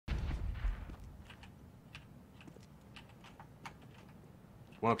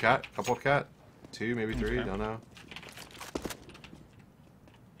One cat, couple of cat, 2, maybe 3, Okay. don't know.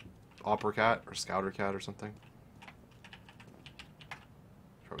 Opera cat or scouter cat or something.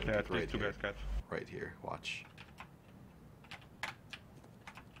 Probably Yeah, like at right least 2 here. guys cat. Right here, watch.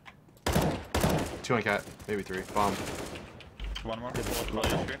 2 on cat, maybe 3. Bomb. One more.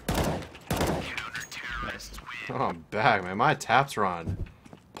 Nice. Oh, I'm back, man. My taps are on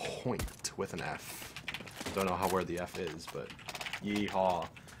point with an F. Don't know where the F is, but yeehaw.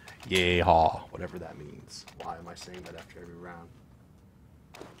 Yeehaw. Whatever that means. Why am I saying that after every round?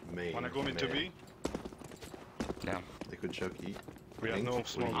 Man. Wanna go into B? Yeah. Liquid choke eat. We have no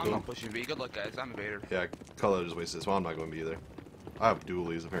smoke. I'm not pushing B. Good luck, guys. I'm invader. Yeah, color just wasted this. Well, I'm not going to be either. I have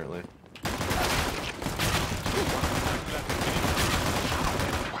dualies, apparently.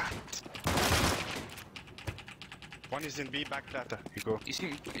 One is in B, back platter. You go. You see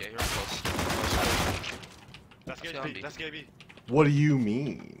me? Yeah, you're close. Let's Let's get go B. B. Let's get B. What do you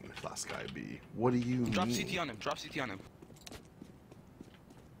mean, last guy B? What do you Drop mean? CT on him. Drop CT on him.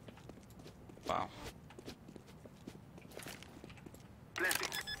 Wow. There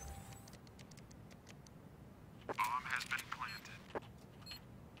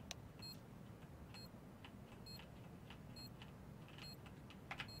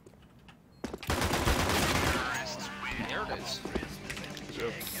it is.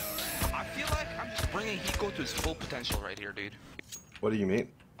 I feel like I'm just bringing Hiko to his full potential right here, dude. What do you mean?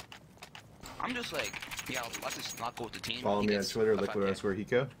 I'm just like, yeah, let's just not go with the team. Follow He me on gets Twitter, a liquid 5K. _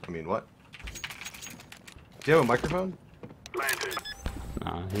 Hiko. I mean, what? Do you have a microphone?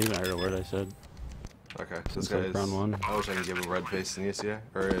 Nah, he didn't hear a word I said. Okay, so this Since guy like is... round 1. I wish I could give him a red face in ESEA,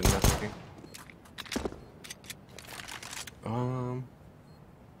 or in networking.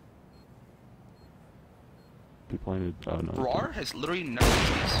 He planted. Oh no. Roar has literally never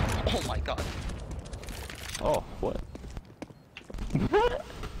done this. Oh my god. Oh, what?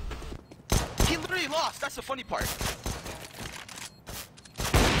 He literally lost. That's the funny part.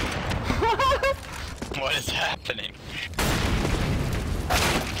 What is happening?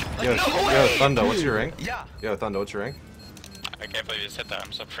 Like, Yo, no way! yo, Thunder, what's your rank? Yeah. Yo, Thunder, what's your rank? I can't believe you said that.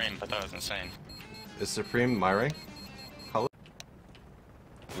 I'm supreme, but that was insane. Is Supreme my rank? Color?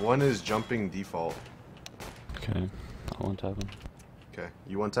 1 is jumping default. Okay, I'll one-tap him. Okay,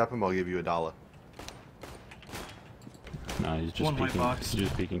 you one tap him, I'll give you $1. Nah, he's just One white peeking. box. He's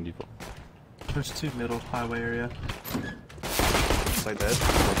just peeking default. There's 2 middle highway area. Side dead,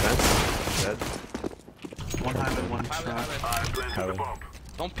 one fence, dead. 1 highway, 1 Highway, truck. highway. Highway.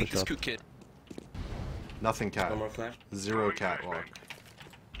 Don't peek Push this up. cute kid. Nothing cat. One more flash. 0 catwalk.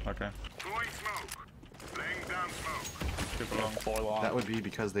 Okay. Throwing smoke. Laying down smoke. Super long. 4 long. That would be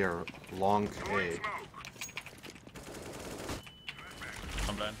because they are long Throwing A. smoke.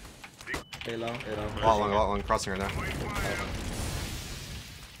 I'm blind. A long, A long. Lot long, crossing right now.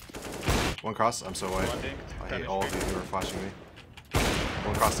 One cross, I'm so white. One ding. I hate all of you who are flashing me.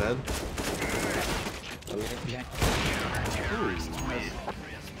 One cross dead.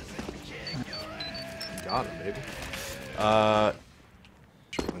 Got him, baby.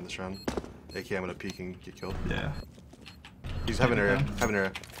 Should we win this round? AK, I'm gonna peek and get killed. Yeah. He's heaven area, heaven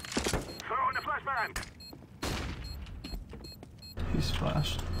area. Throwing the flashbang. He's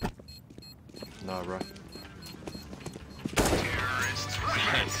flashed. Nah, bro. The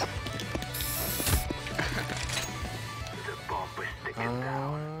bomb is sticking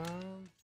down.